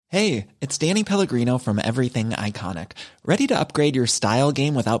Hey, it's Danny Pellegrino from Everything Iconic. Ready to upgrade your style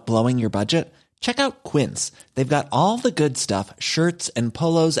game without blowing your budget? Check out Quince. They've got all the good stuff, shirts and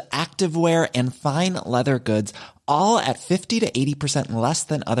polos, activewear, and fine leather goods, all at 50 to 80% less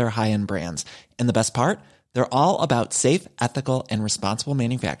than other high-end brands. And the best part? They're all about safe, ethical, and responsible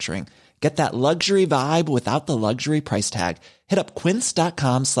manufacturing. Get that luxury vibe without the luxury price tag. Hit up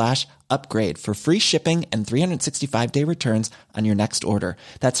quince.com/upgrade for free shipping and 365-day returns on your next order.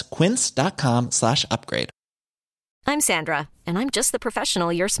 That's quince.com/upgrade. I'm Sandra, and I'm just the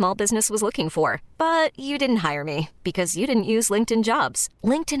professional your small business was looking for. But you didn't hire me because you didn't use LinkedIn Jobs.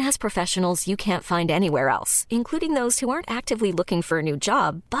 LinkedIn has professionals you can't find anywhere else, including those who aren't actively looking for a new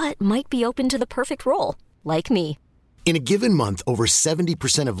job, but might be open to the perfect role, like me. In a given month, over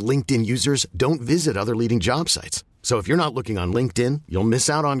 70% of LinkedIn users don't visit other leading job sites. So if you're not looking on LinkedIn, you'll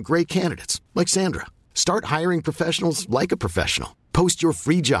miss out on great candidates like Sandra. Start hiring professionals like a professional. Post your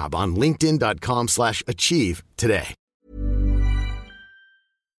free job on linkedin.com/achieve today.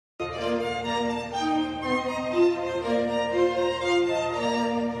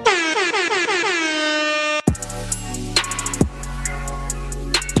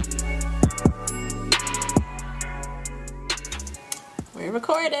 We're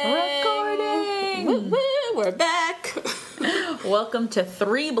recording. Woo, woo, we're back. Welcome to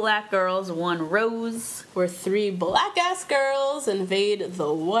Three Black Girls, One Rose. We're three black-ass girls invade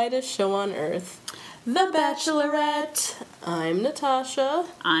the whitest show on earth, The Bachelorette. I'm Natasha.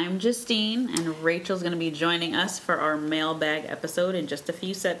 I'm Justine, and Rachel's going to be joining us for our mailbag episode in just a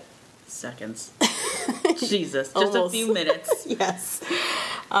few seconds. Jesus, just a few minutes. Yes.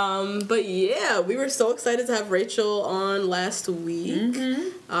 But yeah, we were so excited to have Rachel on last week.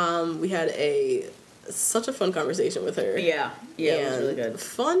 Mm-hmm. We had such a fun conversation with her. Yeah, it was really good.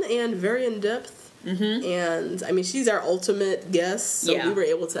 Fun and very in-depth. Mm-hmm. And, I mean, she's our ultimate guest, so we were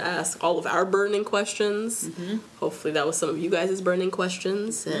able to ask all of our burning questions. Mm-hmm. Hopefully that was some of you guys' burning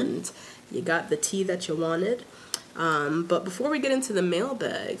questions, and you got the tea that you wanted. But before we get into the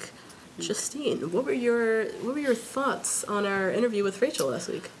mailbag, Justine, what were your thoughts on our interview with Rachel last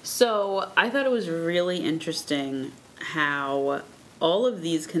week? So, I thought it was really interesting how all of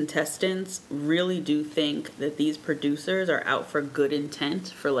these contestants really do think that these producers are out for good intent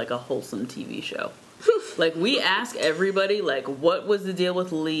for, like, a wholesome TV show. Like, we ask everybody, like, what was the deal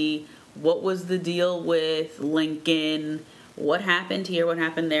with Lee? What was the deal with Lincoln? What happened here? What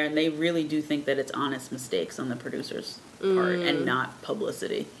happened there? And they really do think that it's honest mistakes on the producers' part and not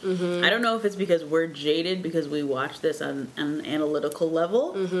publicity. Mm-hmm. I don't know if it's because we're jaded because we watch this on an analytical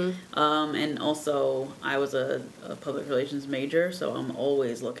level. Mm-hmm. And also, I was a public relations major, so I'm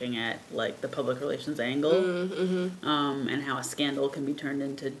always looking at, like, the public relations angle and how a scandal can be turned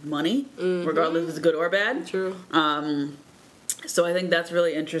into money, regardless if it's good or bad. True. So I think that's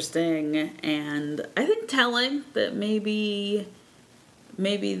really interesting, and I think telling that maybe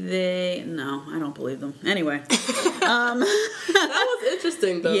they... No, I don't believe them. Anyway. That was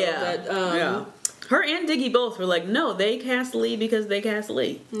interesting, though. Yeah. Her and Diggy both were like, no, they cast Lee because they cast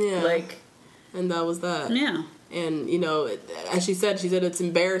Lee. Yeah. Like... And that was that. Yeah. And, you know, as she said it's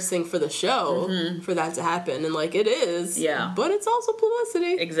embarrassing for the show for that to happen. And, like, it is. Yeah. But it's also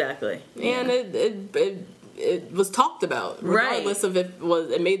publicity. Exactly. And it was talked about, regardless of it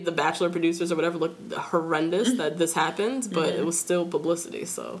made the Bachelor producers or whatever look horrendous that this happened, but it was still publicity.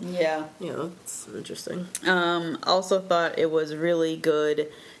 So yeah, that's interesting. Also thought it was really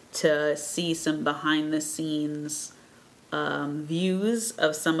good to see some behind the scenes views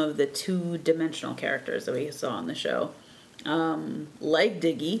of some of the two-dimensional characters that we saw on the show, like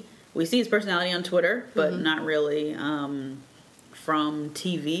Diggy. We see his personality on Twitter, but not really from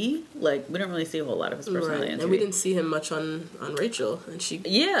TV. Like, we don't really see a whole lot of his personality on TV. And we didn't see him much on Rachel. And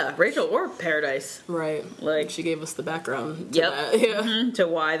Rachel or Paradise. Right. Like, she gave us the background to that. Yeah. To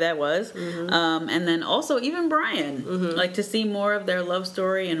why that was. And then also even Brian. Like, to see more of their love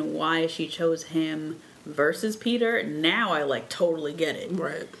story and why she chose him versus Peter. Now I, like, totally get it.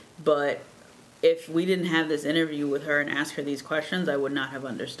 Right. But if we didn't have this interview with her and ask her these questions, I would not have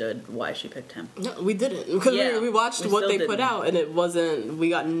understood why she picked him. No, we didn't. Because we watched what they put out, and we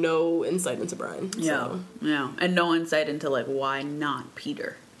got no insight into Brian. Yeah, so. Yeah. And no insight into, like, why not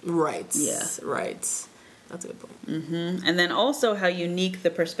Peter. Right. Yeah. Right. That's a good point. Mm-hmm. And then also how unique the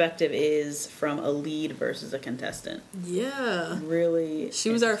perspective is from a lead versus a contestant. Yeah. Really.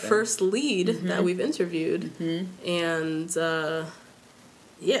 She was our first lead that we've interviewed. And,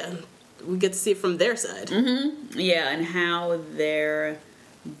 we get to see it from their side. Mm-hmm. Yeah, and how their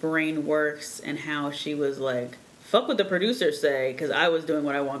brain works and how she was like, fuck what the producers say, because I was doing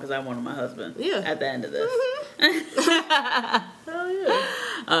what I want because I wanted my husband. Yeah. At the end of this. Hell yeah.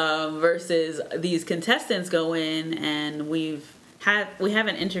 versus these contestants go in and we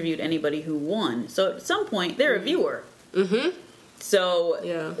haven't interviewed anybody who won. So at some point, they're a viewer. Mm-hmm.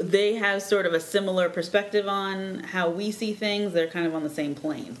 So they have sort of a similar perspective on how we see things. They're kind of on the same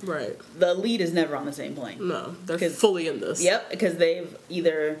plane. Right. The lead is never on the same plane. No, they're fully in this. Yep, because they've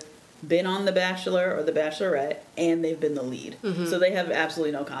either been on The Bachelor or The Bachelorette, and they've been the lead. Mm-hmm. So they have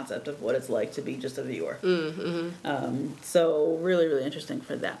absolutely no concept of what it's like to be just a viewer. Mm-hmm. So really, really interesting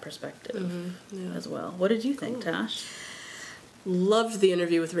for that perspective as well. What did you think, Tosh? Loved the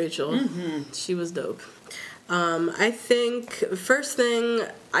interview with Rachel. Mm-hmm. She was dope. I think, first thing,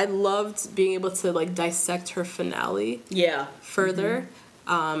 I loved being able to, like, dissect her finale further.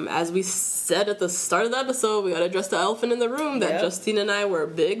 Mm-hmm. As we said at the start of the episode, we got to address the elephant in the room that Justine and I were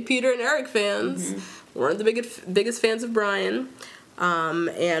big Peter and Eric fans. Mm-hmm. Weren't the biggest fans of Brian.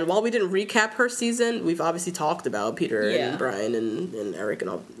 And while we didn't recap her season, we've obviously talked about Peter and Brian and Eric and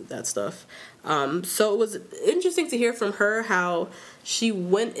all that stuff. So it was interesting to hear from her how she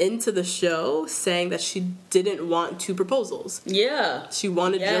went into the show saying that she didn't want 2 proposals. Yeah. She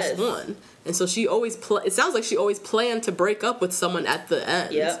wanted just one. And so she always it sounds like she always planned to break up with someone at the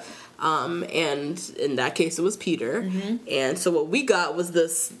end. Yep. And in that case, it was Peter. Mm-hmm. And so what we got was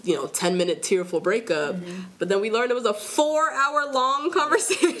this, 10-minute tearful breakup. Mm-hmm. But then we learned it was a 4-hour-long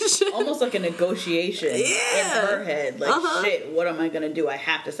conversation. Almost like a negotiation in her head. Like, shit, what am I going to do? I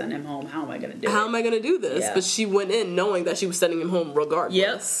have to send him home. How am I going to do it? How am I going to do this? Yeah. But she went in knowing that she was sending him home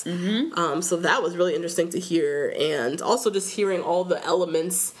regardless. Yep. Mm-hmm. So that was really interesting to hear. And also just hearing all the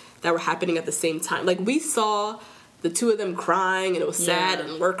elements that were happening at the same time. Like, we saw the 2 of them crying, and it was sad,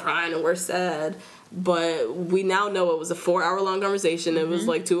 and we're crying, and we're sad. But we now know it was a 4-hour-long conversation. It was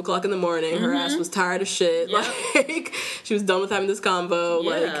like 2 o'clock in the morning. Her ass was tired of shit. Yep. Like, she was done with having this convo. Yeah.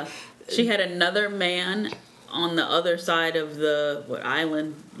 Like, she had another man on the other side of the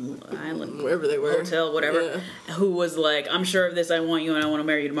island, wherever they were, hotel, whatever, who was like, "I'm sure of this. I want you, and I want to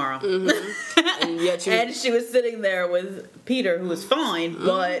marry you tomorrow." Mm-hmm. And yet she was sitting there with Peter, who was fine,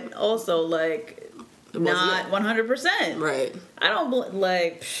 but also like. Not 100%. Right. I don't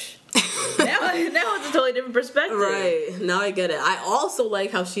like. now it's a totally different perspective. Right. Now I get it. I also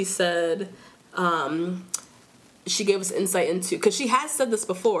like how she said, she gave us insight into, because she has said this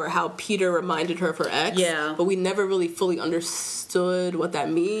before, how Peter reminded her of her ex. Yeah. But we never really fully understood what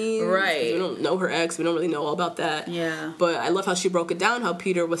that means. Right. We don't know her ex. We don't really know all about that. Yeah. But I love how she broke it down. How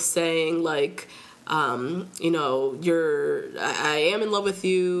Peter was saying like, I am in love with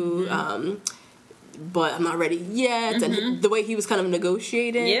you. Mm-hmm. But I'm not ready yet, mm-hmm. and the way he was kind of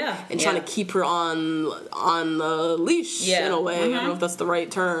negotiating, and trying to keep her on the leash in a way. Mm-hmm. I don't know if that's the right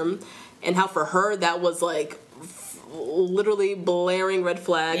term, and how for her that was like literally blaring red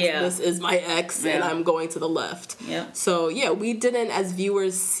flags. Yeah. This is my ex, and I'm going to the left. Yeah. So we didn't, as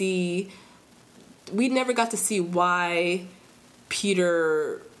viewers, we never got to see why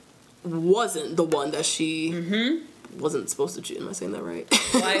Peter wasn't the one that she. Mm-hmm. Wasn't supposed to choose. Am I saying that right?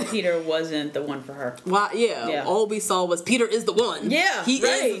 Why Peter wasn't the one for her. Why? Yeah. All we saw was Peter is the one. Yeah. He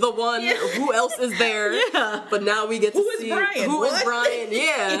is the one. Yeah. Who else is there? Yeah. But now we get to see who is Brian.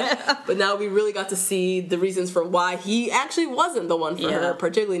 Yeah. But now we really got to see the reasons for why he actually wasn't the one for her,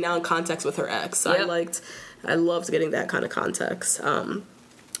 particularly now in context with her ex. So I loved getting that kind of context.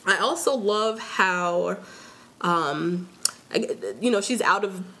 I also love how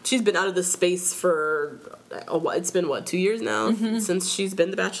she's been out of the space for it's been 2 years now since she's been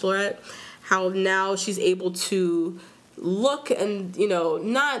the Bachelorette. How now she's able to look and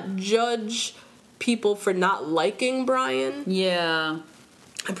not judge people for not liking Brian. Yeah.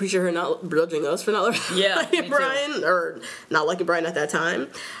 I'm pretty sure her not judging us for not liking Brian or not liking Brian at that time,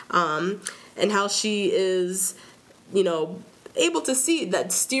 and how she is able to see that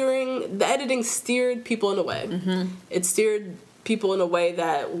the editing steered people in a way. Mm-hmm. It steered people in a way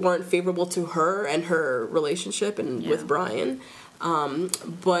that weren't favorable to her and her relationship and with Brian.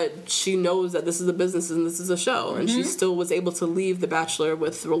 But she knows that this is a business and this is a show. And she still was able to leave The Bachelor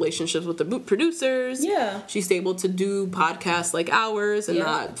with relationships with the producers. Yeah. She's able to do podcasts like ours and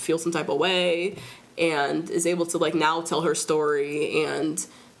not feel some type of way. And is able to now tell her story and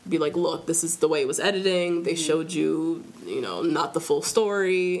be like, look, this is the way it was editing. They showed you, not the full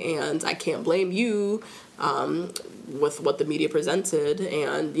story, and I can't blame you with what the media presented.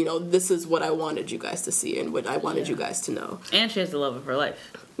 And, this is what I wanted you guys to see and what I wanted you guys to know. And she has the love of her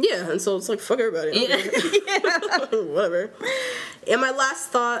life. Yeah, and so it's like, fuck everybody. Whatever. And my last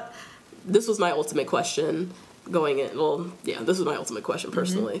thought, this was my ultimate question going in. Well, this was my ultimate question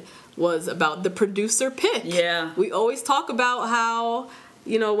personally, was about the producer pick. Yeah. We always talk about how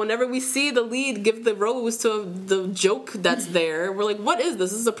whenever we see the lead give the rose to the joke that's there, we're like, what is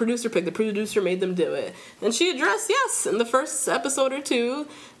this? This is a producer pick. The producer made them do it. And she addressed, yes, in the first episode or two,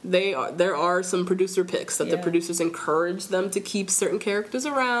 there are some producer picks that the producers encourage them to keep certain characters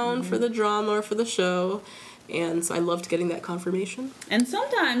around for the drama or for the show. And so I loved getting that confirmation. And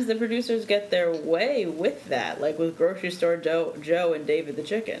sometimes the producers get their way with that, like with Grocery Store Joe and David the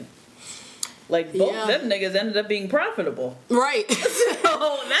Chicken. Like, both them niggas ended up being profitable. Right.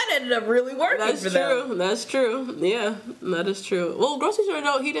 So that ended up really working for them. That's true. Yeah, that is true. Well, Grocery Store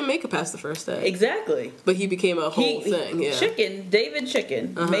Joe, he didn't make it past the first day. Exactly. But he became a whole thing, David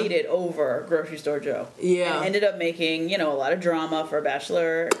Chicken made it over Grocery Store Joe. Yeah. And ended up making, a lot of drama for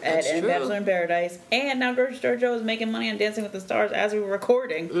Bachelor and Bachelor in Paradise. And now Grocery Store Joe is making money on Dancing with the Stars as we were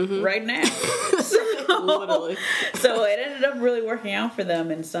recording right now. Literally. So it ended up really working out for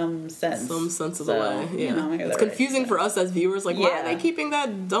them in some sense. Of the way. Yeah. It's confusing for us as viewers, like, why are they keeping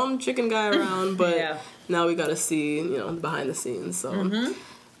that dumb chicken guy around? But now we gotta see, behind the scenes. So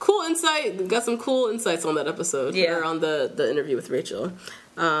cool insight. Got some cool insights on that episode. Or on the interview with Rachel.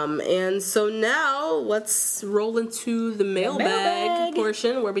 And so now let's roll into the mailbag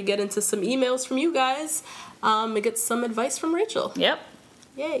portion where we get into some emails from you guys and get some advice from Rachel. Yep.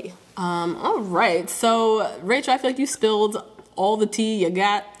 Yay. All right. So Rachel, I feel like you spilled all the tea you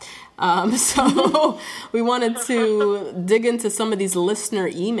got. So we wanted to dig into some of these listener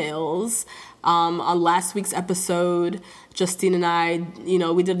emails. On last week's episode, Justine and I,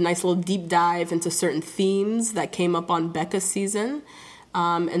 we did a nice little deep dive into certain themes that came up on Becca's season.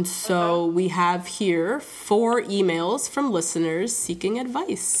 And so we have here 4 emails from listeners seeking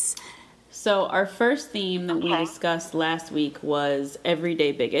advice. So our first theme that we discussed last week was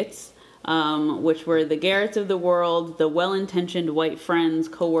everyday bigots. Which were the Garretts of the world, the well-intentioned white friends,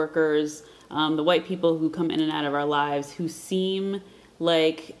 coworkers, the white people who come in and out of our lives who seem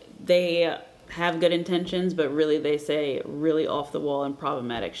like they have good intentions, but really they say really off-the-wall and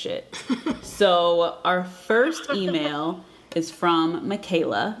problematic shit. So our first email is from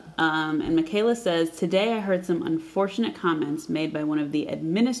Michaela, and Michaela says, today I heard some unfortunate comments made by one of the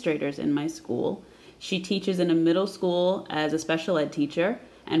administrators in my school. She teaches in a middle school as a special ed teacher,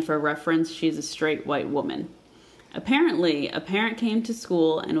 and for reference, she's a straight white woman. Apparently, a parent came to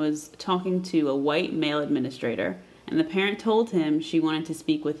school and was talking to a white male administrator, and the parent told him she wanted to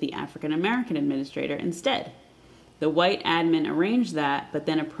speak with the African-American administrator instead. The white admin arranged that, but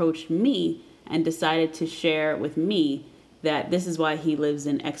then approached me and decided to share with me that this is why he lives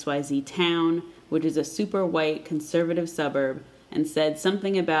in XYZ town, which is a super white conservative suburb, and said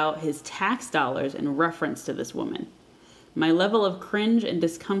something about his tax dollars in reference to this woman. My level of cringe and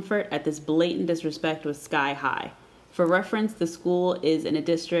discomfort at this blatant disrespect was sky high. For reference, the school is in a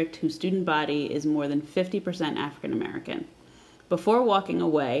district whose student body is more than 50% African American. Before walking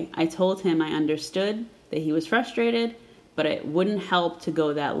away, I told him I understood that he was frustrated, but it wouldn't help to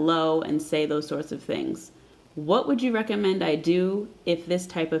go that low and say those sorts of things. What would you recommend I do if this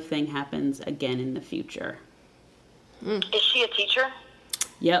type of thing happens again in the future? Is she a teacher?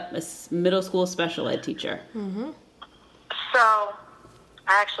 Yep, a middle school special ed teacher. Mm-hmm. So,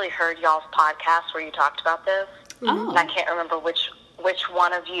 I actually heard y'all's podcast where you talked about this. Oh. And I can't remember which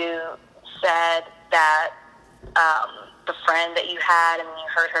one of you said that the friend that you had, and you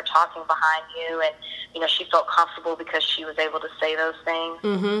heard her talking behind you, and she felt comfortable because she was able to say those things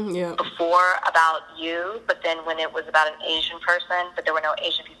before about you. But then when it was about an Asian person, but there were no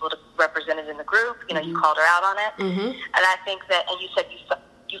Asian people represented in the group, you called her out on it. Mm-hmm. And I think that, and you said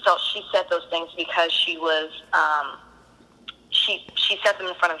you felt she said those things because she was. She said them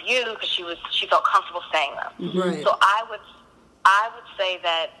in front of you because she felt comfortable saying them. Right. So I would say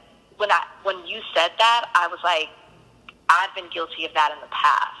that when you said that, I was like, I've been guilty of that in the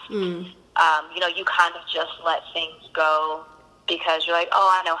past. You kind of just let things go because you're like,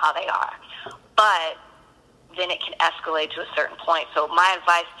 oh, I know how they are. But then it can escalate to a certain point. So my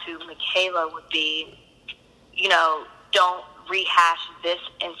advice to Michaela would be, don't rehash this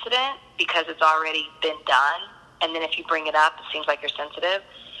incident because it's already been done. And then if you bring it up, it seems like you're sensitive.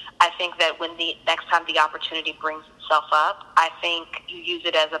 I think that when the next time the opportunity brings itself up, I think you use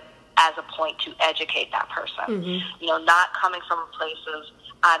it as a point to educate that person. Mm-hmm. Not coming from a place of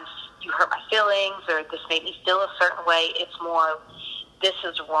you hurt my feelings or this made me feel a certain way. It's more, this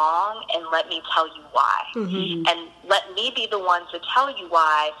is wrong, and let me tell you why. Mm-hmm. And let me be the one to tell you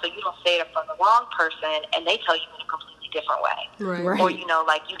why, so you don't say it from the wrong person and they tell you in a completely different way. Right. Or, you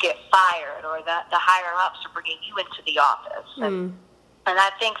get fired, or the higher-ups are bringing you into the office. And I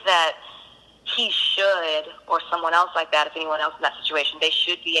think that he should, or someone else like that, if anyone else in that situation, they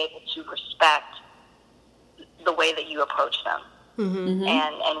should be able to respect the way that you approach them.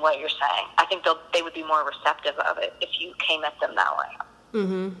 and what you're saying. I think they would be more receptive of it if you came at them that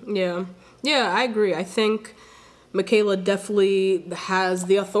way. Yeah, I agree. I think Michaela definitely has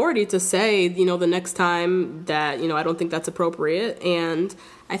the authority to say, the next time that, I don't think that's appropriate. And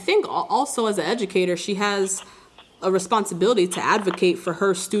I think also as an educator, she has a responsibility to advocate for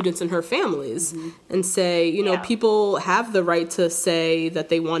her students and her families and say, people have the right to say that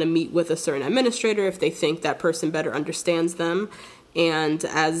they want to meet with a certain administrator if they think that person better understands them. And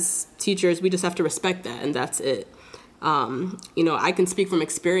as teachers, we just have to respect that, and that's it. I can speak from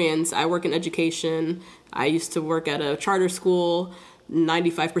experience. I work in education. I used to work at a charter school.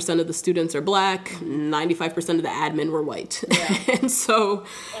 95% of the students are black. 95% of the admin were white. Yeah. And so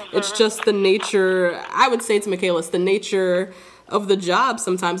it's just the nature, I would say to Michaela, it's the nature of the job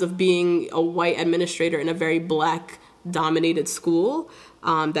sometimes of being a white administrator in a very black-dominated school,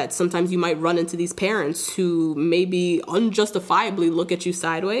 that sometimes you might run into these parents who maybe unjustifiably look at you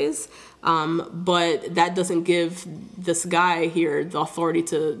sideways. But that doesn't give this guy here the authority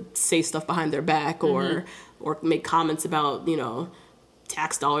to say stuff behind their back or make comments about,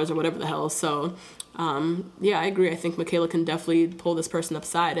 tax dollars or whatever the hell. So, I agree. I think Michaela can definitely pull this person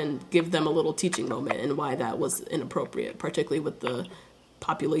aside and give them a little teaching moment and why that was inappropriate, particularly with the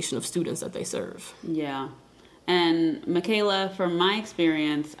population of students that they serve. Yeah. And Michaela, from my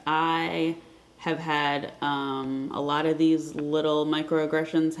experience, I have had a lot of these little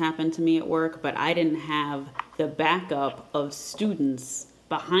microaggressions happen to me at work, but I didn't have the backup of students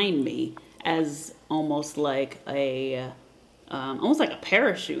behind me as almost like a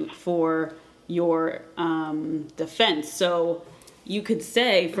parachute for your defense. So you could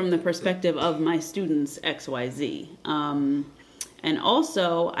say from the perspective of my students XYZ. And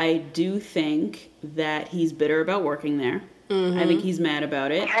also, I do think that he's bitter about working there. I think he's mad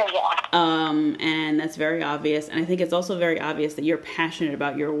about it. And that's very obvious. And I think it's also very obvious that you're passionate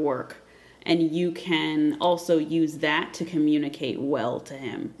about your work. And you can also use that to communicate well to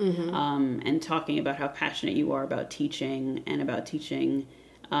him. And talking about how passionate you are about teaching and about teaching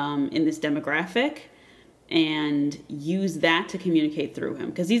in this demographic. And use that to communicate through him.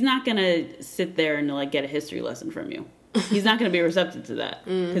 Because he's not going to sit there and get a history lesson from you. He's not going to be receptive to that.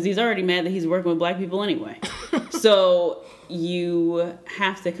 Because he's already mad that he's working with black people anyway. So you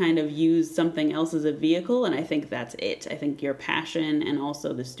have to kind of use something else as a vehicle, and I think that's it. I think your passion and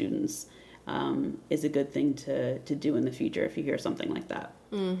also the students is a good thing to do in the future if you hear something like that.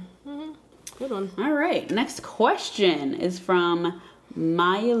 Good one. All right. Next question is from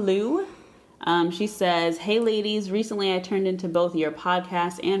Maya Lou. She says, "Hey ladies, recently I turned into both your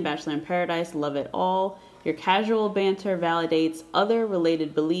podcast and Bachelor in Paradise. Love it all. Your casual banter validates other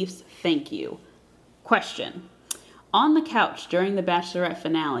related beliefs. Thank you." Question. On the couch during the Bachelorette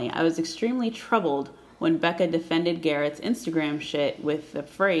finale, I was extremely troubled when Becca defended Garrett's Instagram shit with the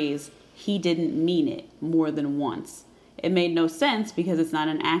phrase, "he didn't mean it," more than once. It made no sense because it's not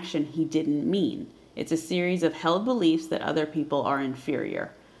an action he didn't mean. It's a series of held beliefs that other people are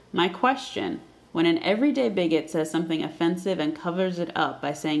inferior. My question, when an everyday bigot says something offensive and covers it up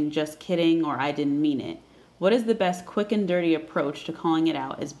by saying "just kidding" or "I didn't mean it," what is the best quick and dirty approach to calling it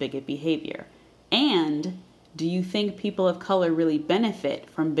out as bigot behavior? And do you think people of color really benefit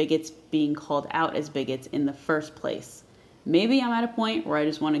from bigots being called out as bigots in the first place? Maybe I'm at a point where I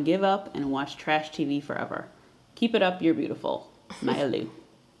just want to give up and watch trash TV forever. Keep it up, you're beautiful. Maya Lou.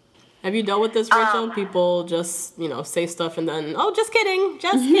 Have you dealt with this, Rachel? People just, say stuff and then, "Oh, just kidding,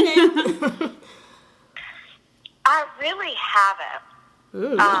 just kidding." I really haven't.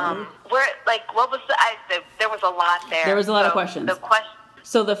 What was there was a lot there. There was a lot of questions. The question.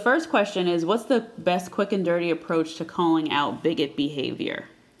 So the first question is, what's the best quick and dirty approach to calling out bigot behavior?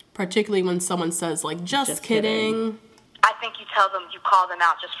 Particularly when someone says, just kidding. I think you call them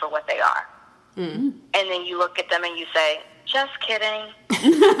out just for what they are. And then you look at them and you say, "Just kidding."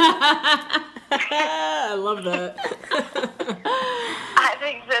 I love that. I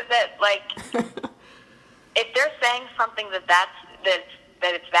think that if they're saying something that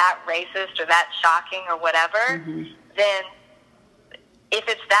it's that racist or that shocking or whatever, then if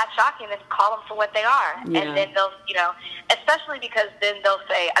it's that shocking, then call them for what they are. Yeah. And then they'll, especially because then they'll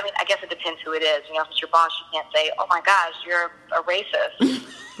say, I guess it depends who it is. If it's your boss, you can't say, "Oh my gosh, you're a racist."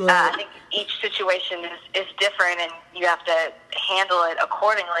 Right. I think each situation is different and you have to handle it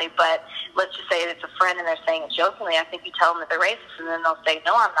accordingly. But let's just say it's a friend and they're saying it jokingly. I think you tell them that they're racist and then they'll say,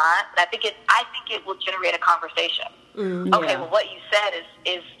 "No, I'm not." And I think it will generate a conversation. Okay, well, what you said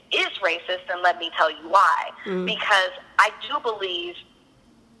is racist, and let me tell you why. Because I do believe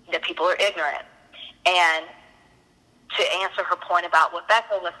that people are ignorant. And to answer her point about what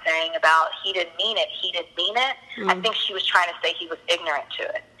Becca was saying about he didn't mean it, I think she was trying to say he was ignorant to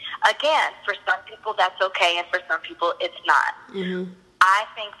it. Again, for some people that's okay, and for some people it's not. Mm-hmm. I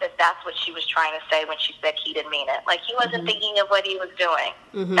think that that's what she was trying to say when she said he didn't mean it. Like, he wasn't thinking of what he was doing.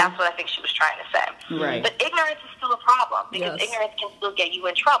 Mm-hmm. That's what I think she was trying to say. Right. But ignorance is still a problem, because ignorance can still get you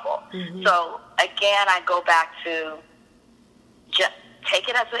in trouble. Mm-hmm. So, again, I go back to just take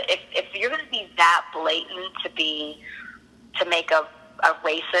it as if you're going to be that blatant to make a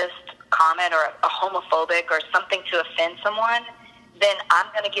racist comment or a homophobic or something to offend someone, then I'm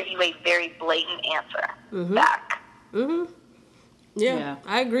going to give you a very blatant answer back. Mm-hmm. Yeah,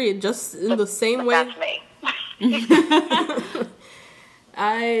 I agree. Just in the same way. That's me.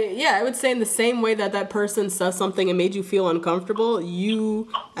 I would say in the same way that person says something and made you feel uncomfortable, you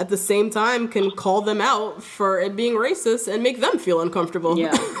at the same time can call them out for it being racist and make them feel uncomfortable.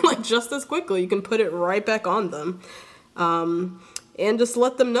 Yeah. Like, just as quickly. You can put it right back on them. And just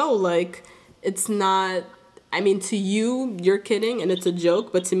let them know, like, it's not, I mean, to you, you're kidding and it's a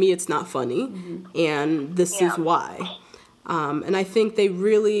joke, but to me it's not funny. Mm-hmm. And this is why. And I think they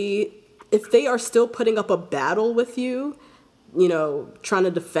really, if they are still putting up a battle with you, you know, trying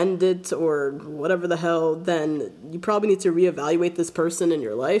to defend it or whatever the hell, then you probably need to reevaluate this person in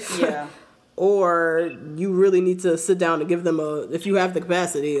your life. Yeah. Or you really need to sit down and give them if you have the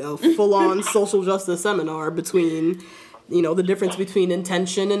capacity, a full-on social justice seminar between, you know, the difference between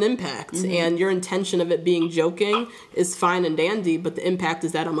intention and impact. Mm-hmm. And your intention of it being joking is fine and dandy, but the impact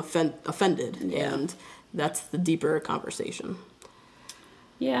is that I'm offended. Yeah. And that's the deeper conversation.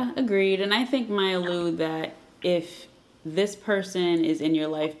 Yeah, agreed. And I think, Maya Lou, that if this person is in your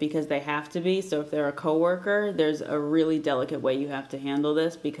life because they have to be, so if they're a coworker, there's a really delicate way you have to handle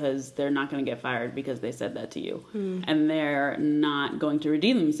this, because they're not going to get fired because they said that to you. And they're not going to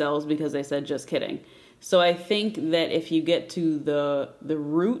redeem themselves because they said just kidding. So I think that if you get to the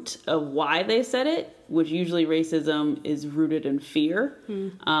root of why they said it, which usually racism is rooted in fear,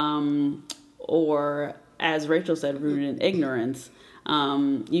 or, as Rachel said, rooted in ignorance,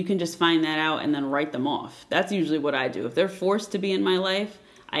 you can just find that out and then write them off. That's usually what I do. If they're forced to be in my life,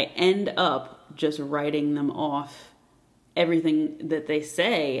 I end up just writing them off, everything that they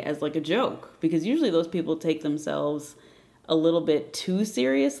say, as like a joke. Because usually those people take themselves a little bit too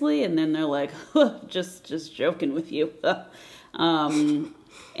seriously, and then they're like, just joking with you.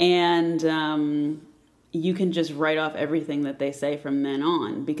 You can just write off everything that they say from then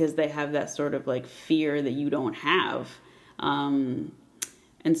on, because they have that sort of like fear that you don't have.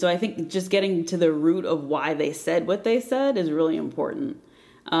 And so I think just getting to the root of why they said what they said is really important.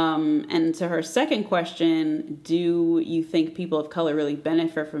 And to her second question, do you think people of color really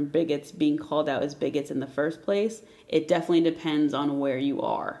benefit from bigots being called out as bigots in the first place? It definitely depends on where you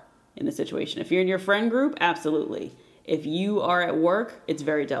are in the situation. If you're in your friend group, absolutely. If you are at work, it's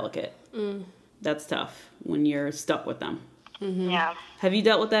very delicate. That's tough when you're stuck with them. Mm-hmm. Yeah. Have you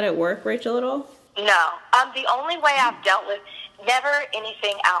dealt with that at work, Rachel, at all? No. The only way I've dealt with, never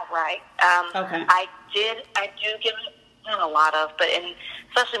anything outright. Okay. I do give it, not a lot of, but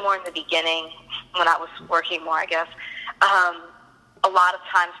especially more in the beginning when I was working more, I guess. A lot of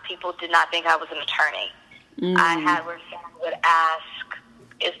times people did not think I was an attorney. I had where someone would ask,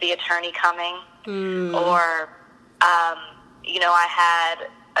 "Is the attorney coming?" Or, I had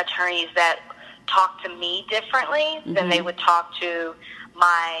attorneys that talked to me differently than they would talk to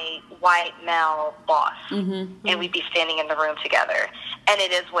my white male boss, and we'd be standing in the room together, and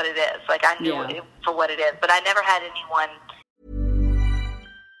it is what it is. Like, I knew it for what it is, but I never had anyone.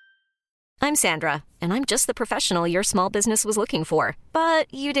 I'm Sandra, and I'm just the professional your small business was looking for.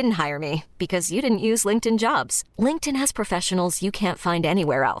 But you didn't hire me because you didn't use LinkedIn Jobs. LinkedIn has professionals you can't find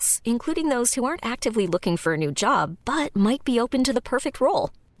anywhere else, including those who aren't actively looking for a new job, but might be open to the perfect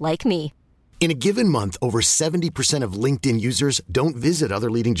role, like me. In a given month, over 70% of LinkedIn users don't visit other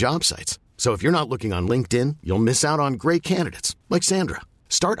leading job sites. So if you're not looking on LinkedIn, you'll miss out on great candidates like Sandra.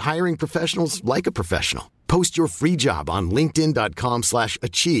 Start hiring professionals like a professional. Post your free job on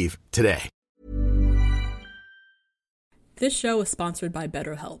linkedin.com/achieve today. This show is sponsored by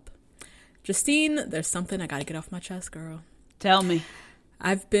BetterHelp. Justine, there's something I gotta get off my chest, girl. Tell me.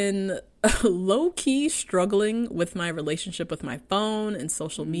 I've been low-key struggling with my relationship with my phone and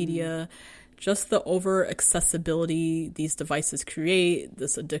social media. Just the over-accessibility these devices create,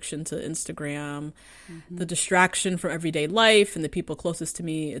 this addiction to Instagram, the distraction from everyday life and the people closest to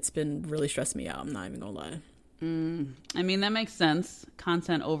me, it's been really stressing me out. I'm not even gonna lie. I mean, that makes sense.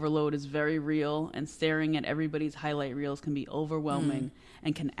 Content overload is very real, and staring at everybody's highlight reels can be overwhelming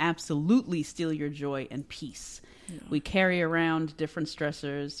and can absolutely steal your joy and peace. Yeah. We carry around different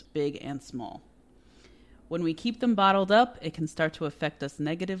stressors, big and small. When we keep them bottled up, it can start to affect us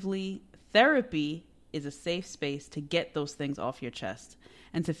negatively. Therapy is a safe space to get those things off your chest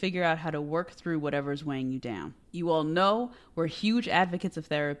and to figure out how to work through whatever's weighing you down. You all know we're huge advocates of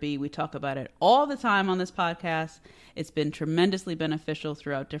therapy. We talk about it all the time on this podcast. It's been tremendously beneficial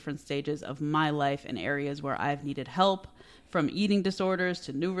throughout different stages of my life and areas where I've needed help, from eating disorders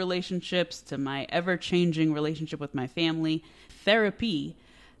to new relationships to my ever-changing relationship with my family. Therapy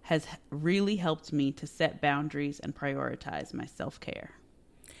has really helped me to set boundaries and prioritize my self-care.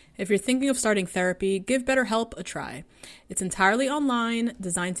 If you're thinking of starting therapy, give BetterHelp a try. It's entirely online,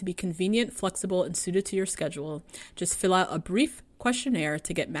 designed to be convenient, flexible, and suited to your schedule. Just fill out a brief questionnaire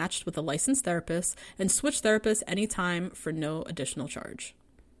to get matched with a licensed therapist and switch therapists anytime for no additional charge.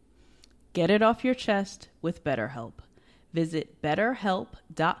 Get it off your chest with BetterHelp. Visit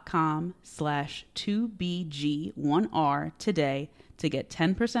betterhelp.com/2BG1R today to get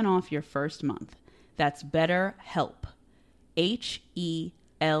 10% off your first month. That's BetterHelp.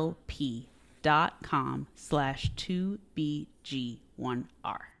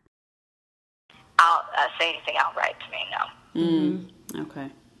 HELP.com/2BG1R. I'll say anything outright to me, no.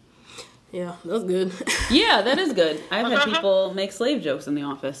 Okay. Yeah, that was good. Yeah, that is good. I've had people make slave jokes in the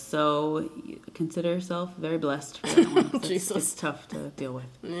office, so consider yourself very blessed for that one. It's tough to deal with.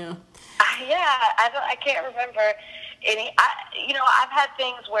 Yeah. I can't remember any. I've had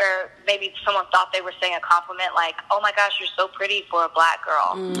things where maybe someone thought they were saying a compliment, like, "Oh my gosh, you're so pretty for a black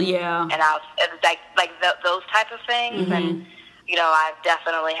girl." Yeah. And it was like those type of things, and I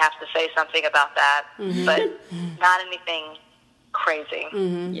definitely have to say something about that, but not anything crazy.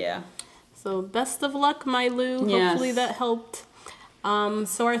 Yeah. So best of luck, my Lou. Yes. Hopefully that helped.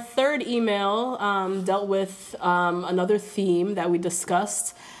 So our third email dealt with another theme that we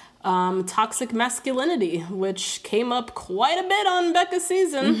discussed, toxic masculinity, which came up quite a bit on Becca's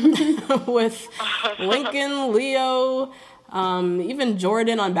season with Lincoln, Leo, even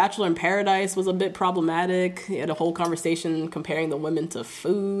Jordan on Bachelor in Paradise was a bit problematic. He had a whole conversation comparing the women to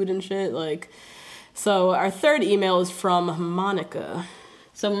food and shit. So our third email is from Monica.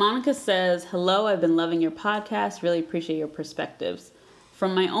 So Monica says, "Hello, I've been loving your podcast. Really appreciate your perspectives.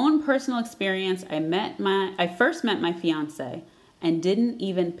 From my own personal experience, I first met my fiance and didn't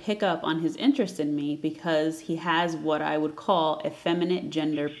even pick up on his interest in me because he has what I would call a feminine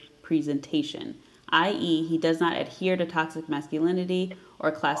gender presentation, i.e., he does not adhere to toxic masculinity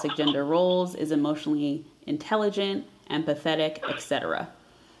or classic gender roles, is emotionally intelligent, empathetic, etc.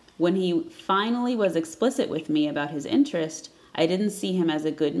 When he finally was explicit with me about his interest, I didn't see him as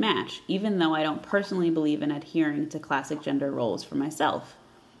a good match, even though I don't personally believe in adhering to classic gender roles for myself.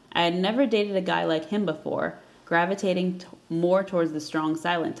 I had never dated a guy like him before, gravitating more towards the strong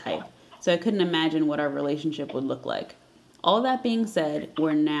silent type, so I couldn't imagine what our relationship would look like. All that being said,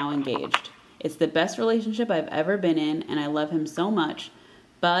 we're now engaged. It's the best relationship I've ever been in, and I love him so much,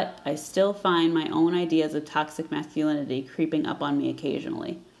 but I still find my own ideas of toxic masculinity creeping up on me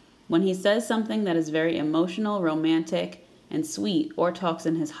occasionally. When he says something that is very emotional, romantic, and sweet, or talks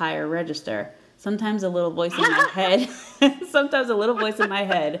in his higher register, sometimes a little voice in my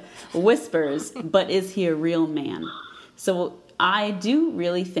head whispers, but is he a real man? So I do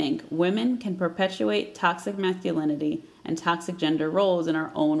really think women can perpetuate toxic masculinity and toxic gender roles in our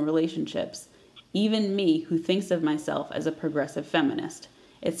own relationships. Even me, who thinks of myself as a progressive feminist.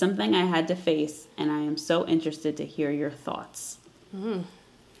 It's something I had to face, and I am so interested to hear your thoughts.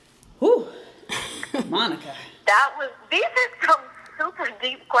 Whew. Monica. These are some super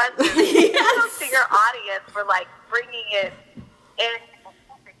deep questions. Yes. To your audience for bringing it in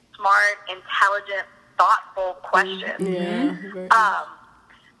smart, intelligent, thoughtful questions. Yeah.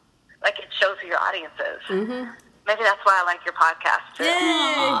 It shows who your audience is. Maybe that's why I like your podcast too.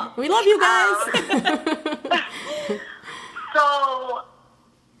 Yay! We love you guys.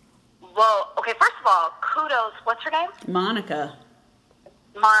 Okay, first of all, kudos. What's her name? Monica.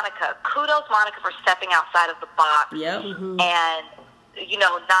 Kudos, Monica, for stepping outside of the box. Yep. And,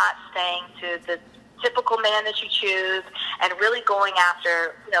 not staying to the typical man that you choose and really going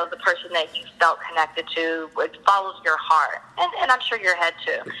after, the person that you felt connected to, which follows your heart. And I'm sure your head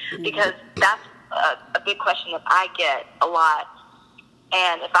too, because that's a big question that I get a lot.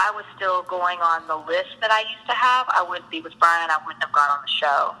 And if I was still going on the list that I used to have, I wouldn't be with Brian. I wouldn't have gone on the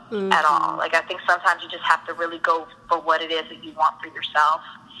show at all. I think sometimes you just have to really go for what it is that you want for yourself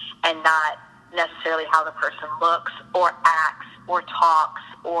and not necessarily how the person looks or acts or talks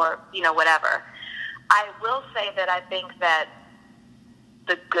or, whatever. I will say that I think that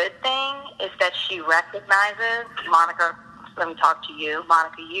the good thing is that she recognizes, Monica, let me talk to you,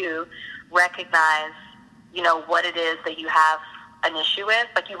 Monica, you recognize, what it is that you have an issue with.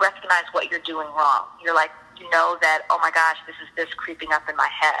 Like, you recognize what you're doing wrong. You're like, you know that, oh my gosh, this is this creeping up in my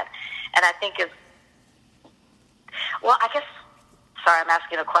head. And I think well, I guess, sorry, I'm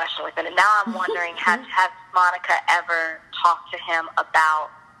asking a question within it. Now I'm wondering, has Monica ever talked to him about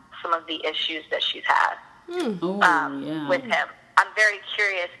some of the issues that she's had with him? I'm very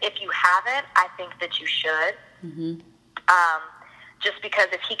curious. If you haven't, I think that you should. Mm-hmm. Just because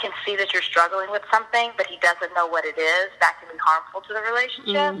if he can see that you're struggling with something, but he doesn't know what it is, that can be harmful to the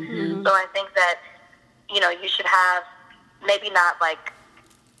relationship. Mm-hmm. So I think that, you should have, maybe not like,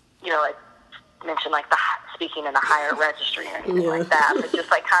 like mention like speaking in a higher registry or anything like that, but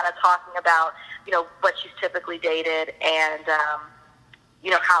just like kind of talking about, what she's typically dated and,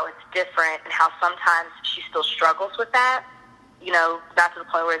 how it's different and how sometimes she still struggles with that. Not to the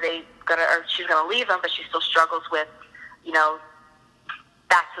point where she's gonna leave him, but she still struggles with,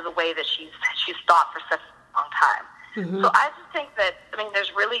 back to the way that she's thought for such a long time. Mm-hmm. So I just think that,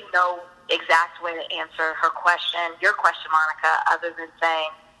 there's really no exact way to answer your question, Monica, other than saying,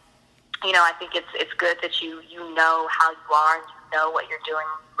 I think it's good that you know how you are and you know what you're doing,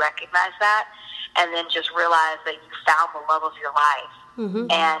 recognize that, and then just realize that you found the love of your life.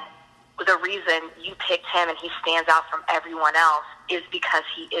 Mm-hmm. And the reason you picked him and he stands out from everyone else is because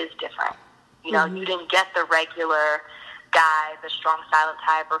he is different. You didn't get the regular guy, the strong silent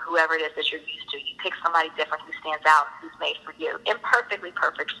type, or whoever it is that you're used to. You pick somebody different who stands out, who's made for you, imperfectly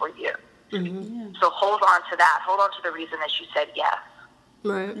perfect for you. Mm-hmm. Yeah. So hold on to that. Hold on to the reason that you said yes.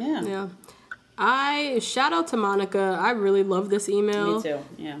 Right. Yeah. Shout out to Monica. I really love this email. Me too.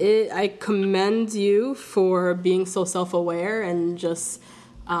 Yeah. I commend you for being so self-aware and just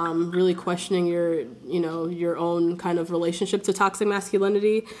really questioning your own kind of relationship to toxic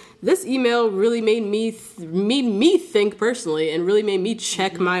masculinity. This email really made me think personally, and really made me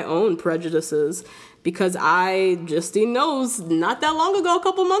check my own prejudices, because Justine knows, not that long ago, a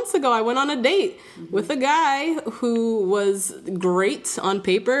couple months ago, I went on a date with a guy who was great on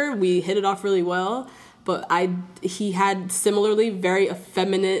paper. We hit it off really well, but he had similarly very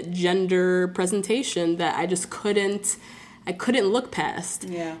effeminate gender presentation that I just couldn't look past.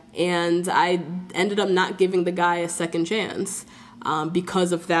 Yeah. And I ended up not giving the guy a second chance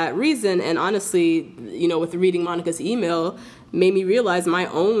because of that reason. And honestly, with reading Monica's email, made me realize my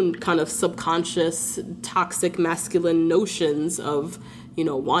own kind of subconscious toxic masculine notions of,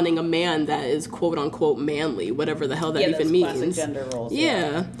 wanting a man that is quote unquote manly, whatever the hell that even means. Classic gender roles.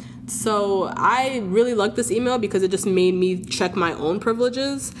 Yeah. So I really liked this email because it just made me check my own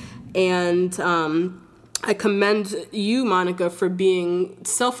privileges. And I commend you, Monica, for being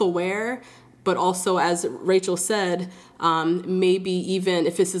self-aware, but also, as Rachel said, maybe even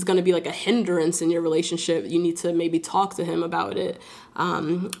if this is going to be like a hindrance in your relationship, you need to maybe talk to him about it,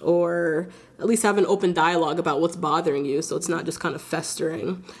 or at least have an open dialogue about what's bothering you, so it's not just kind of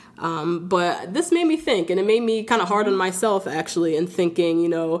festering. But this made me think, and it made me kind of hard on myself, actually, and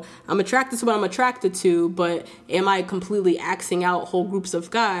thinking, I'm attracted to what I'm attracted to, but am I completely axing out whole groups of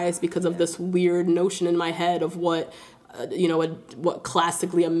guys because of this weird notion in my head of what what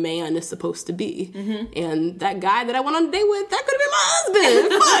classically a man is supposed to be? Mm-hmm. And that guy that I went on a date with, that could have been my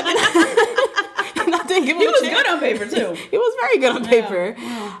husband. Fuck. And I didn't give him a chance. He was good on paper, too. He was very good on paper.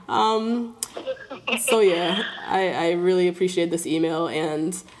 Yeah. So, yeah, I really appreciate this email.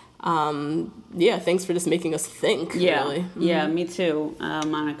 And, thanks for just making us think, really. Mm-hmm. Yeah, me too,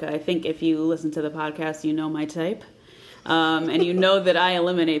 Monica. I think if you listen to the podcast, you know my type. And you know that I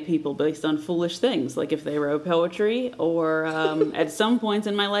eliminate people based on foolish things, like if they wrote poetry or at some points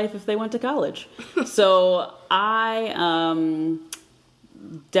in my life if they went to college. So I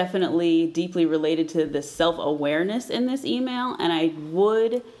definitely deeply related to the self-awareness in this email, and I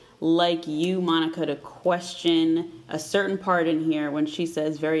would like you, Monica, to question a certain part in here when she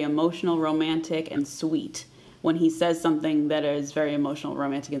says very emotional, romantic, and sweet. When he says something that is very emotional,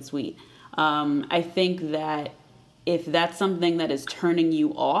 romantic, and sweet. I think that if that's something that is turning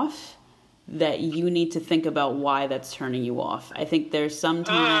you off, that you need to think about why that's turning you off. I think there's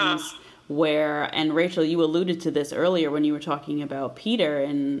sometimes where, and Rachel, you alluded to this earlier when you were talking about Peter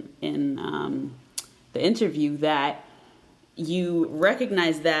in the interview, that you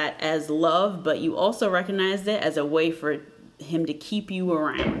recognize that as love, but you also recognized it as a way for him to keep you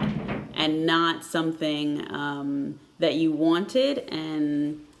around and not something that you wanted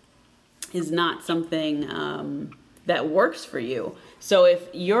and is not something that works for you. So if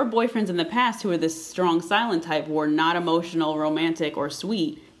your boyfriends in the past who are this strong silent type were not emotional, romantic, or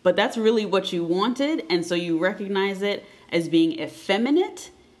sweet, but that's really what you wanted, and so you recognize it as being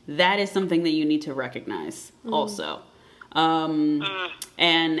effeminate, that is something that you need to recognize also.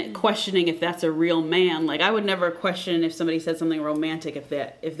 and questioning if that's a real man. Like, I would never question if somebody said something romantic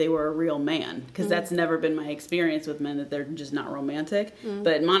if they were a real man, because that's never been my experience with men, that they're just not romantic.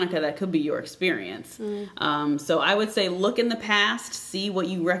 But Monica, that could be your experience. So I would say look in the past, see what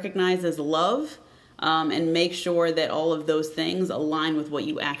you recognize as love, and make sure that all of those things align with what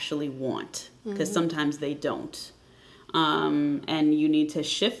you actually want, because sometimes they don't. And you need to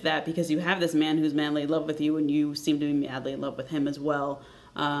shift that, because you have this man who's madly in love with you, and you seem to be madly in love with him as well.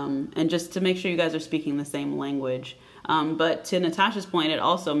 And just to make sure you guys are speaking the same language. But to Natasha's point, it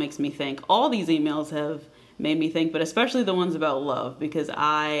also makes me think, all these emails have made me think, but especially the ones about love, because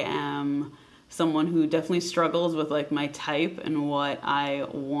I am someone who definitely struggles with like my type and what I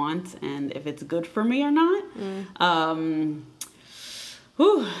want and if it's good for me or not.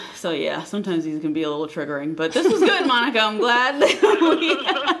 So yeah, sometimes these can be a little triggering, but this was good, Monica. I'm glad that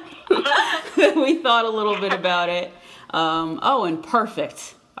we thought a little bit about it. And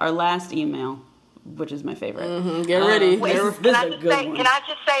perfect. Our last email, which is my favorite. Get ready. Can I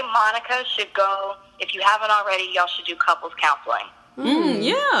just say Monica should go, if you haven't already, y'all should do couples counseling.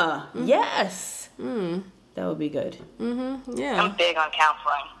 Yeah. Yes. That would be good. Yeah. I'm big on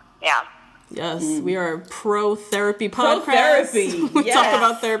counseling. Yeah. Yes, we are a pro-therapy podcast. Pro-therapy. We talk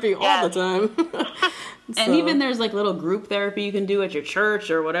about therapy all the time. And even there's like little group therapy you can do at your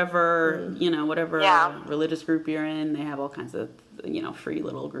church or whatever, whatever religious group you're in. They have all kinds of, free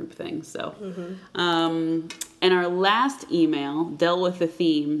little group things. So, and our last email dealt with the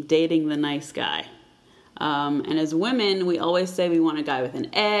theme, dating the nice guy. And as women, we always say we want a guy with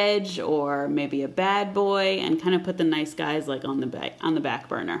an edge or maybe a bad boy, and kind of put the nice guys like on the back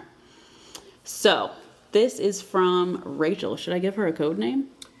burner. So, this is from Rachel. Should I give her a code name?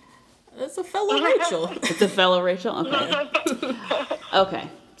 It's a fellow Rachel. It's a fellow Rachel? Okay. Okay.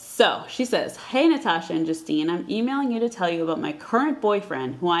 So, she says, "Hey, Natasha and Justine, I'm emailing you to tell you about my current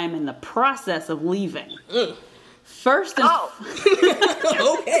boyfriend, who I am in the process of leaving. First and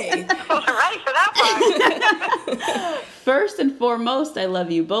okay. Ready for that part. First and foremost, I love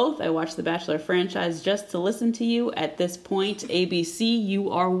you both. I watched the Bachelor franchise just to listen to you. At this point, ABC,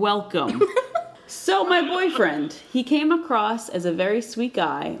 you are welcome." So my boyfriend, he came across as a very sweet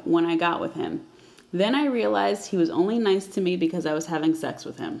guy when I got with him. Then I realized he was only nice to me because I was having sex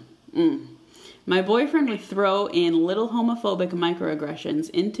with him. My boyfriend would throw in little homophobic microaggressions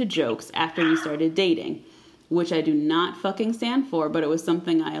into jokes after we started dating, which I do not fucking stand for, but it was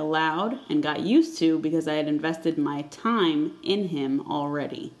something I allowed and got used to because I had invested my time in him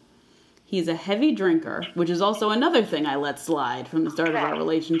already. He's a heavy drinker, which is also another thing I let slide from the start of our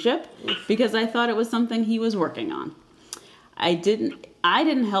relationship because I thought it was something he was working on. I didn't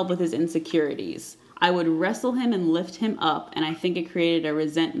help with his insecurities. I would wrestle him and lift him up, and I think it created a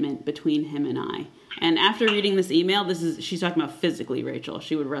resentment between him and I. And after reading this email, she's talking about physically, Rachel.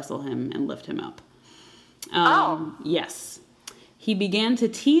 She would wrestle him and lift him up. Yes. He began to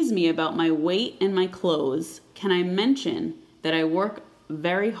tease me about my weight and my clothes. Can I mention that I work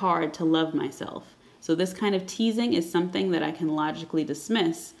very hard to love myself? So this kind of teasing is something that I can logically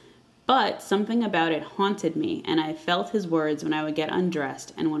dismiss, but something about it haunted me, and I felt his words when I would get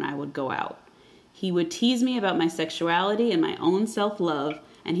undressed and when I would go out. He would tease me about my sexuality and my own self-love,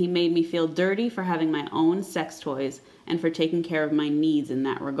 and he made me feel dirty for having my own sex toys and for taking care of my needs in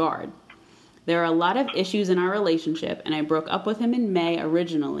that regard. There are a lot of issues in our relationship, and I broke up with him in May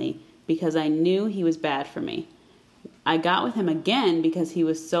originally because I knew he was bad for me. I got with him again because he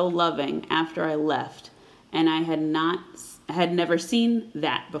was so loving after I left, and I had never seen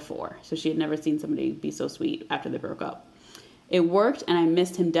that before. So she had never seen somebody be so sweet after they broke up. It worked, and I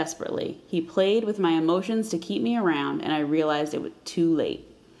missed him desperately. He played with my emotions to keep me around, and I realized it was too late.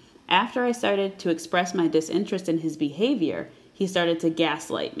 After I started to express my disinterest in his behavior, he started to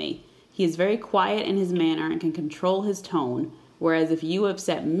gaslight me. He is very quiet in his manner and can control his tone, whereas if you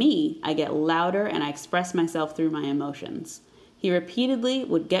upset me, I get louder and I express myself through my emotions. He repeatedly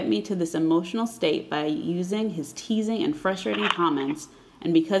would get me to this emotional state by using his teasing and frustrating comments,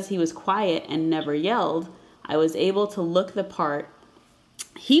 and because he was quiet and never yelled, he was able to look the part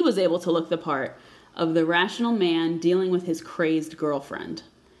of the rational man dealing with his crazed girlfriend.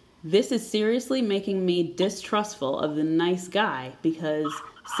 This is seriously making me distrustful of the nice guy because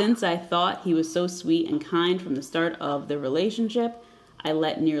since I thought he was so sweet and kind from the start of the relationship, I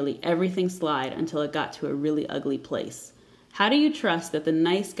let nearly everything slide until it got to a really ugly place. How do you trust that the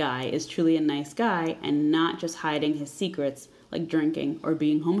nice guy is truly a nice guy and not just hiding his secrets like drinking or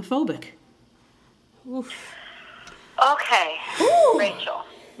being homophobic? Oof. Okay, Ooh. Rachel.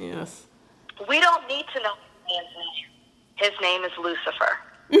 Yes. We don't need to know his name. His name is Lucifer.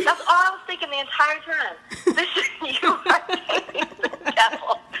 That's all I was thinking the entire time. You are dating the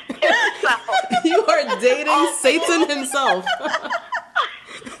devil himself. You are dating Satan himself.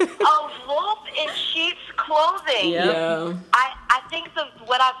 A wolf in sheep's clothing. Yeah. I think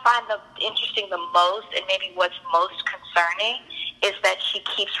what I find interesting the most, and maybe what's most concerning, is that she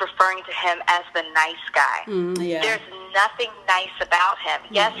keeps referring to him as the nice guy. There's nothing nice about him.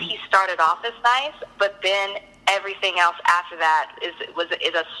 Yes, he started off as nice, but then everything else after that is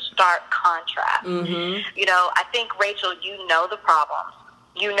a stark contrast. You know, I think, Rachel, you know the problems.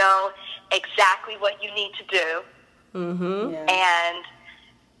 You know exactly what you need to do. And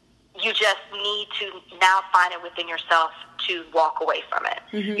you just need to now find it within yourself to walk away from it.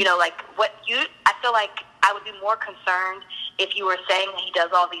 You know, like I feel like I would be more concerned if you were saying that he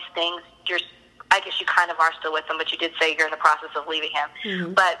does all these things. I guess you kind of are still with him, but you did say you're in the process of leaving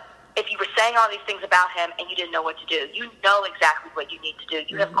him. But if you were saying all these things about him and you didn't know what to do, you know exactly what you need to do.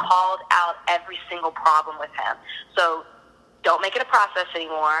 You have called out every single problem with him. So don't make it a process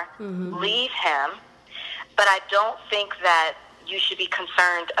anymore. Leave him. But I don't think that you should be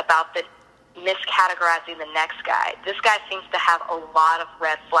concerned about the miscategorizing the next guy. This guy seems to have a lot of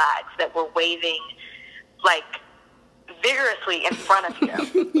red flags that were waving, like, vigorously in front of you.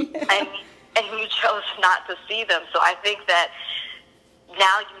 And you chose not to see them. So I think that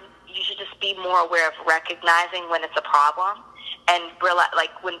now you should just be more aware of recognizing when it's a problem, and realize, like,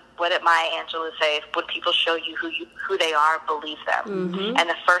 what did Maya Angelou say? When people show you who they are, believe them. And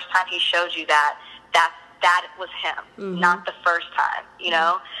the first time he showed you that was him, not the first time. You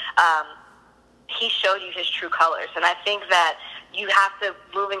know, he showed you his true colors, and I think that you have to,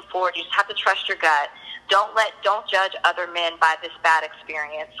 moving forward, you just have to trust your gut. Don't judge other men by this bad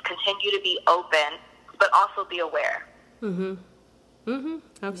experience. Continue to be open, but also be aware.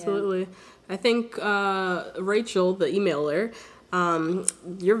 Absolutely. Yeah. I think, Rachel, the emailer,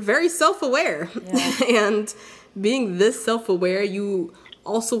 you're very self-aware. And being this self-aware, you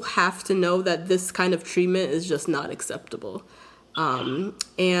also have to know that this kind of treatment is just not acceptable.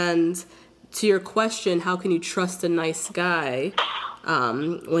 And to your question, how can you trust a nice guy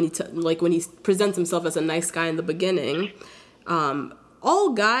when he presents himself as a nice guy in the beginning? All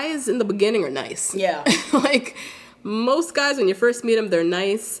guys in the beginning are nice. Yeah. Like, most guys, when you first meet them, they're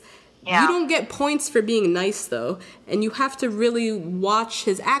nice. Yeah. You don't get points for being nice, though. And you have to really watch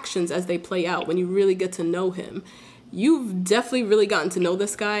his actions as they play out when you really get to know him. You've definitely really gotten to know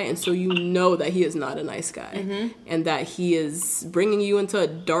this guy, and so you know that he is not a nice guy. And that he is bringing you into a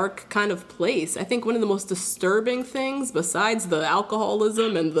dark kind of place. I think one of the most disturbing things, besides the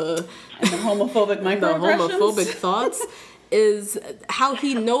alcoholism and the homophobic microaggressions, the homophobic thoughts, is how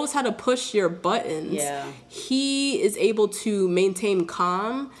he knows how to push your buttons. Yeah. He is able to maintain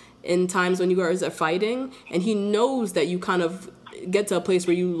calm in times when you guys are fighting, and he knows that you kind of get to a place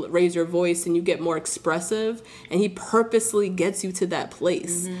where you raise your voice and you get more expressive, and he purposely gets you to that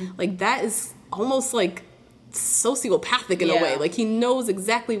place. Like, that is almost like sociopathic in a way. Like, he knows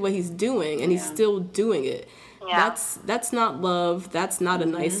exactly what he's doing, and he's still doing it. That's not love. That's not a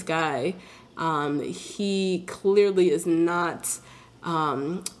nice guy. He clearly is not,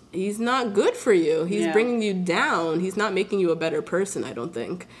 he's not good for you. He's bringing you down. He's not making you a better person, I don't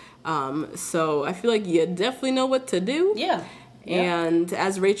think. So I feel like you definitely know what to do. And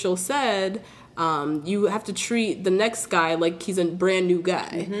as Rachel said, you have to treat the next guy like he's a brand new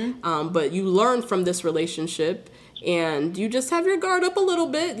guy. But you learn from this relationship, and you just have your guard up a little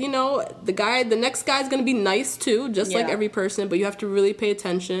bit. You know, the next guy's going to be nice too, just like every person, but you have to really pay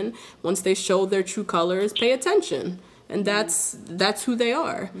attention. Once they show their true colors, pay attention. And that's who they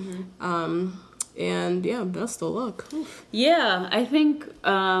are. And yeah, best of luck. Yeah, I think,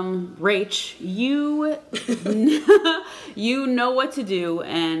 Rach, you you know what to do,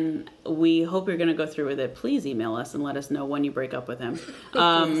 and we hope you're going to go through with it. Please email us and let us know when you break up with him.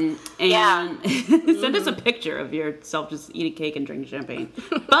 And send us a picture of yourself just eating cake and drinking champagne.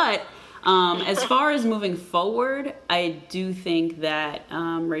 But as far as moving forward, I do think that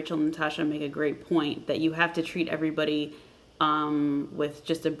Rachel and Natasha make a great point that you have to treat everybody with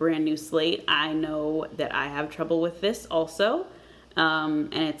just a brand new slate. I know that I have trouble with this also,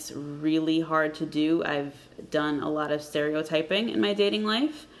 and it's really hard to do. I've done a lot of stereotyping in my dating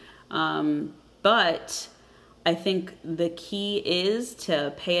life, but I think the key is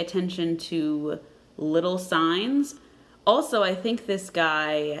to pay attention to little signs. Also, I think this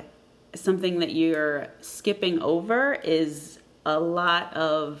guy, something that you're skipping over is a lot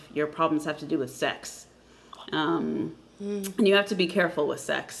of your problems have to do with sex. And you have to be careful with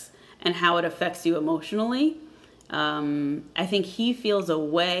sex and how it affects you emotionally. I think he feels a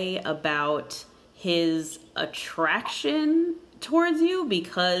way about his attraction towards you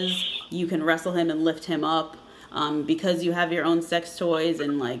because you can wrestle him and lift him up, because you have your own sex toys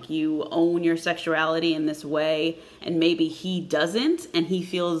and like you own your sexuality in this way, and maybe he doesn't and he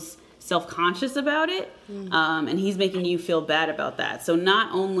feels self-conscious about it, and he's making you feel bad about that. So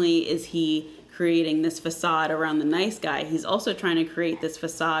not only is he creating this facade around the nice guy, he's also trying to create this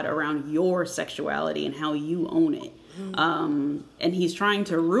facade around your sexuality and how you own it. And he's trying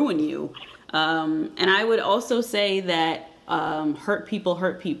to ruin you. And I would also say that hurt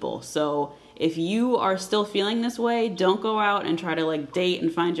people. So if you are still feeling this way, don't go out and try to like date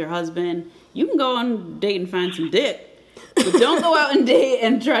and find your husband. You can go on date and find some dick, but don't go out and date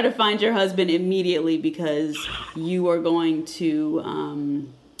and try to find your husband immediately, because you are going to,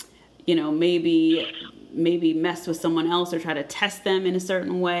 maybe mess with someone else or try to test them in a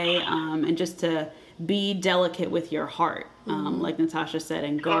certain way, and just to be delicate with your heart, like Natasha said,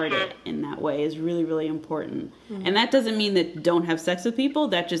 and guard it in that way is really, really important. And that doesn't mean that don't have sex with people.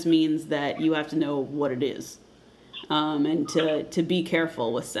 That just means that you have to know what it is, and to be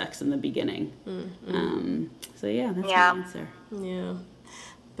careful with sex in the beginning. So yeah, that's my answer. Yeah.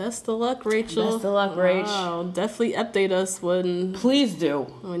 Best of luck, Rachel. Best of luck, Rach. Wow, definitely update us when... Please do.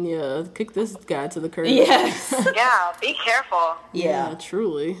 When you kick this guy to the curb. Yes. Yeah, be careful. Yeah,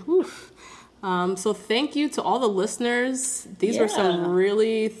 truly. Oof. So thank you to all the listeners. These were some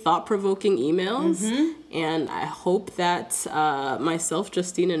really thought-provoking emails. And I hope that myself,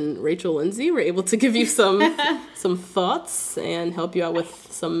 Justine, and Rachel Lindsay were able to give you some thoughts and help you out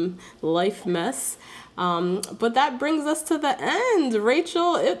with some life mess. But that brings us to the end.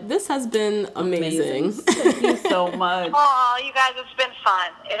 Rachel, this has been amazing. Thank you so much. Oh, you guys, it's been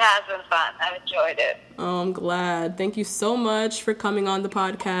fun. It has been fun. I've enjoyed it. Oh, I'm glad. Thank you so much for coming on the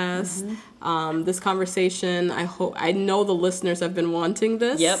podcast. This conversation, I know the listeners have been wanting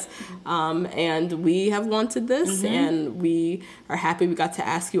this. Yep. And we have wanted this, and we are happy we got to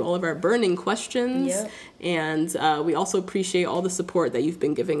ask you all of our burning questions. Yep. And we also appreciate all the support that you've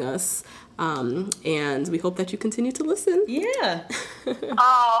been giving us. And we hope that you continue to listen. Yeah. Oh,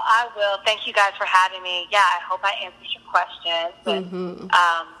 I will. Thank you guys for having me. Yeah, I hope I answered your questions. And,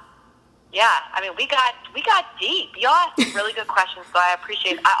 yeah, I mean, we got deep. Y'all asked really good questions, so I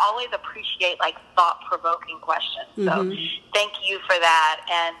always appreciate like thought-provoking questions. So thank you for that.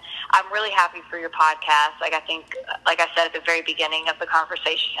 And I'm really happy for your podcast. Like I think, like I said at the very beginning of the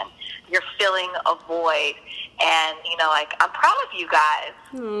conversation, you're filling a void. And, like, I'm proud of you guys.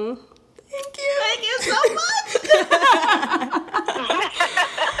 Thank you. Thank you so much.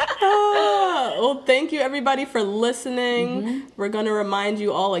 Well, thank you everybody for listening. We're going to remind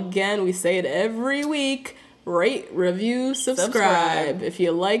you all again, we say it every week, rate, review, subscribe. If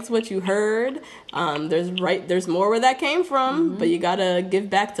you liked what you heard, there's more where that came from, but you got to give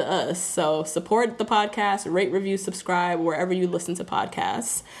back to us. So support the podcast, rate, review, subscribe wherever you listen to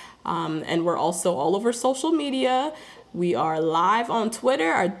podcasts. And we're also all over social media. We are live on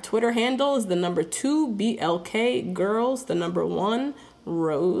Twitter. Our Twitter handle is the number 2 BLK Girls, the number 1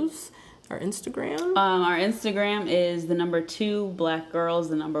 Rose. Our Instagram? Our Instagram is the number 2 Black Girls,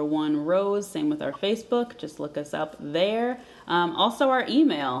 the number 1 Rose. Same with our Facebook. Just look us up there. Also our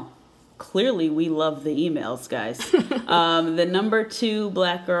email. Clearly, we love the emails, guys. The number 2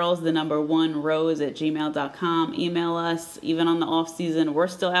 Black Girls, the number 1 Rose at gmail.com. Email us. Even on the off season, we're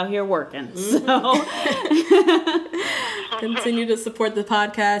still out here working. So continue to support the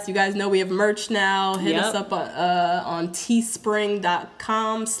podcast. You guys know we have merch now. Hit us up on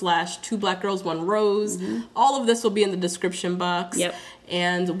teespring.com/2blackgirls1rose. All of this will be in the description box. Yep.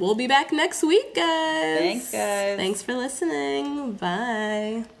 And we'll be back next week, guys. Thanks, guys. Thanks for listening.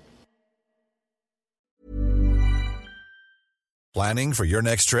 Bye. Planning for your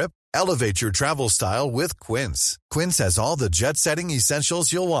next trip? Elevate your travel style with Quince. Quince has all the jet-setting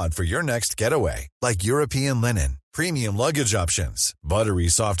essentials you'll want for your next getaway, like European linen, premium luggage options, buttery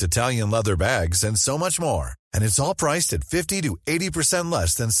soft Italian leather bags, and so much more. And it's all priced at 50 to 80%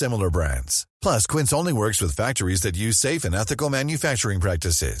 less than similar brands. Plus, Quince only works with factories that use safe and ethical manufacturing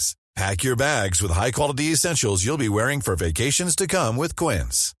practices. Pack your bags with high-quality essentials you'll be wearing for vacations to come with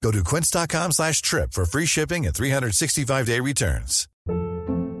Quince. Go to quince.com/trip for free shipping and 365-day returns.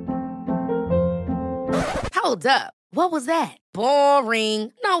 Hold up. What was that?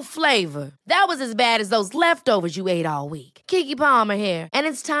 Boring. No flavor. That was as bad as those leftovers you ate all week. Keke Palmer here. And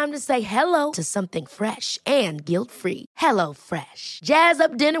it's time to say hello to something fresh and guilt-free. HelloFresh. Jazz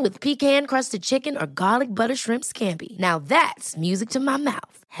up dinner with pecan-crusted chicken or garlic butter shrimp scampi. Now that's music to my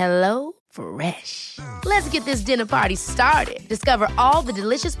mouth. HelloFresh. Let's get this dinner party started. Discover all the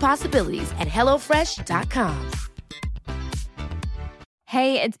delicious possibilities at HelloFresh.com.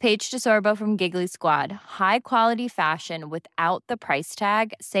 Hey, it's Paige DeSorbo from Giggly Squad. High quality fashion without the price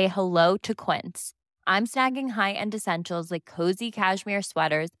tag. Say hello to Quince. I'm snagging high-end essentials like cozy cashmere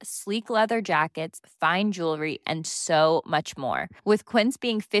sweaters, sleek leather jackets, fine jewelry, and so much more. With Quince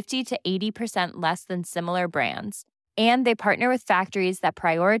being 50 to 80% less than similar brands. And they partner with factories that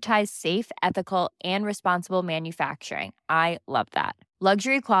prioritize safe, ethical, and responsible manufacturing. I love that.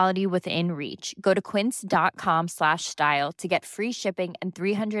 Luxury quality within reach. Go to quince.com/style to get free shipping and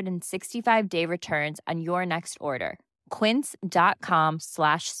 365-day returns on your next order.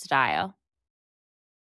 Quince.com/style.